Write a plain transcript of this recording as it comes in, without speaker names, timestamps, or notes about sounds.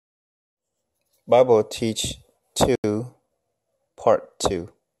Bible Teach 2, Part 2.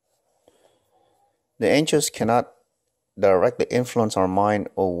 The angels cannot directly influence our mind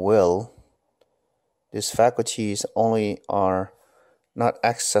or will. These faculties only are not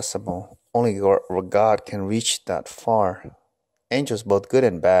accessible. Only God can reach that far. Angels, both good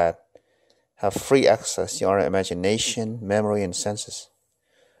and bad, have free access to our imagination, memory, and senses,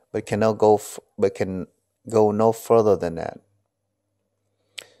 but can go no further than that.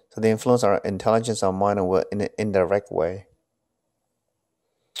 So they influence our intelligence, our mind, and will in an indirect way,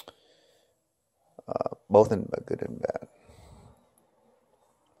 both in good and bad.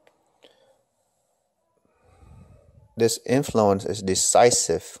 This influence is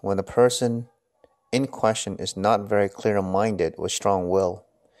decisive when the person in question is not very clear-minded or strong-willed.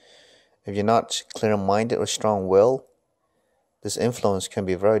 If you're not clear-minded or strong-willed, this influence can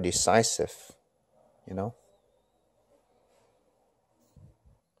be very decisive, you know.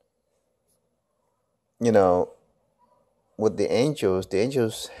 With the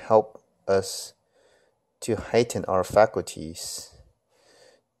angels help us to heighten our faculties.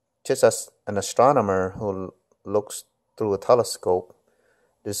 Just as an astronomer who looks through a telescope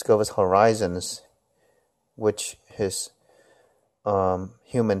discovers horizons which his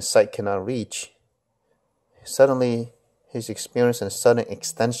human sight cannot reach, suddenly he's experiencing a sudden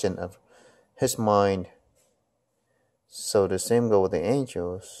extension of his mind. So the same goes with the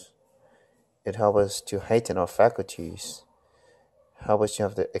angels. It helps us to heighten our faculties, help us to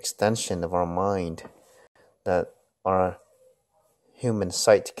have the extension of our mind that our human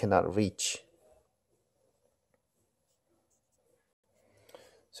sight cannot reach.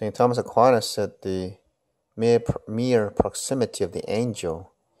 St. Thomas Aquinas said the mere proximity of the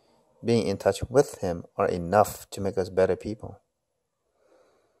angel, being in touch with him, are enough to make us better people.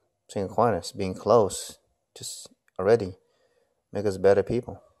 St. Aquinas, being close, just already make us better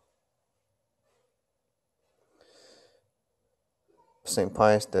people. St.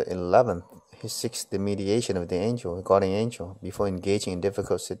 Pius XI, he seeks the mediation of the angel, the guardian angel, before engaging in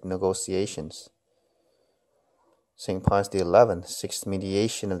difficult negotiations. St. Pius XI seeks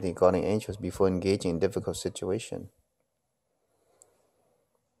mediation of the guardian angels before engaging in difficult situation.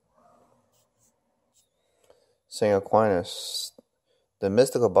 St. Aquinas, the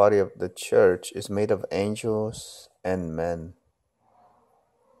mystical body of the Church is made of angels and men.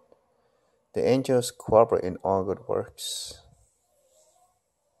 The angels cooperate in all good works.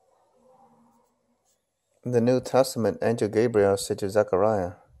 In the New Testament, Angel Gabriel said to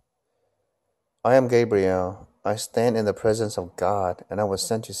Zechariah, "I am Gabriel. I stand in the presence of God, and I was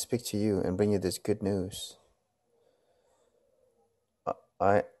sent to speak to you and bring you this good news."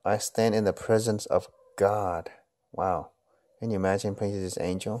 I stand in the presence of God. Wow. Can you imagine praising this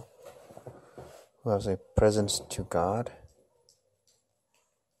angel who has a presence to God?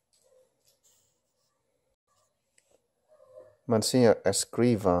 Monsignor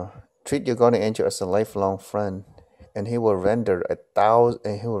Escriva, treat your guardian angel as a lifelong friend, and he will render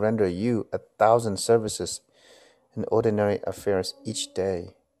you 1,000 services in ordinary affairs each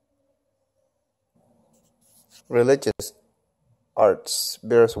day. Religious arts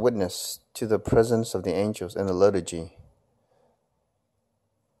bears witness to the presence of the angels in the liturgy.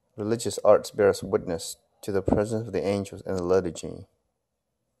 Religious arts bears witness to the presence of the angels in the liturgy.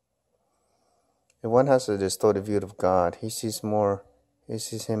 If one has a distorted view of God, he sees him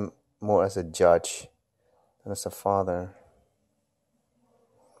more as a judge than as a father.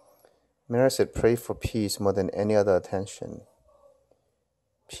 Mary said, "Pray for peace more than any other attention."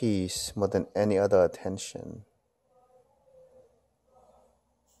 Peace more than any other attention.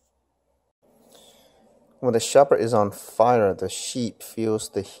 When the shepherd is on fire, the sheep feels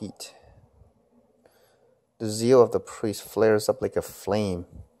the heat. The zeal of the priest flares up like a flame.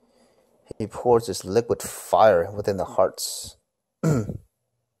 He pours his liquid fire within the hearts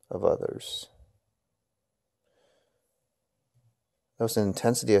of others. There was an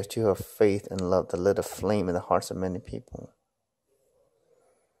intensity of faith and love that lit a flame in the hearts of many people.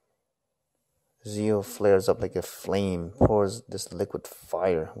 Zeal flares up like a flame, pours this liquid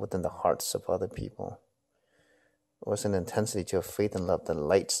fire within the hearts of other people. There was an intensity of faith and love that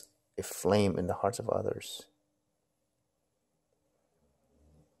lights a flame in the hearts of others.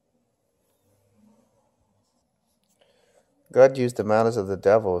 God used the malice of the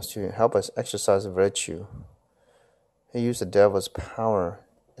devils to help us exercise virtue. He used the devil's power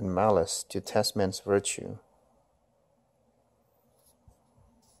and malice to test man's virtue.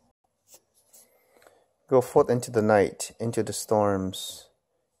 Go forth into the night, into the storms,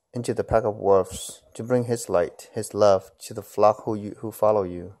 into the pack of wolves, to bring his light, his love, to the flock who follow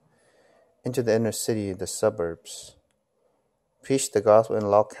you, into the inner city, the suburbs. Preach the gospel in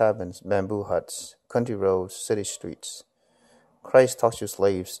log cabins, bamboo huts, country roads, city streets. Christ talks to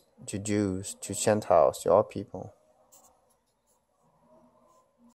slaves, to Jews, to Gentiles, to all people.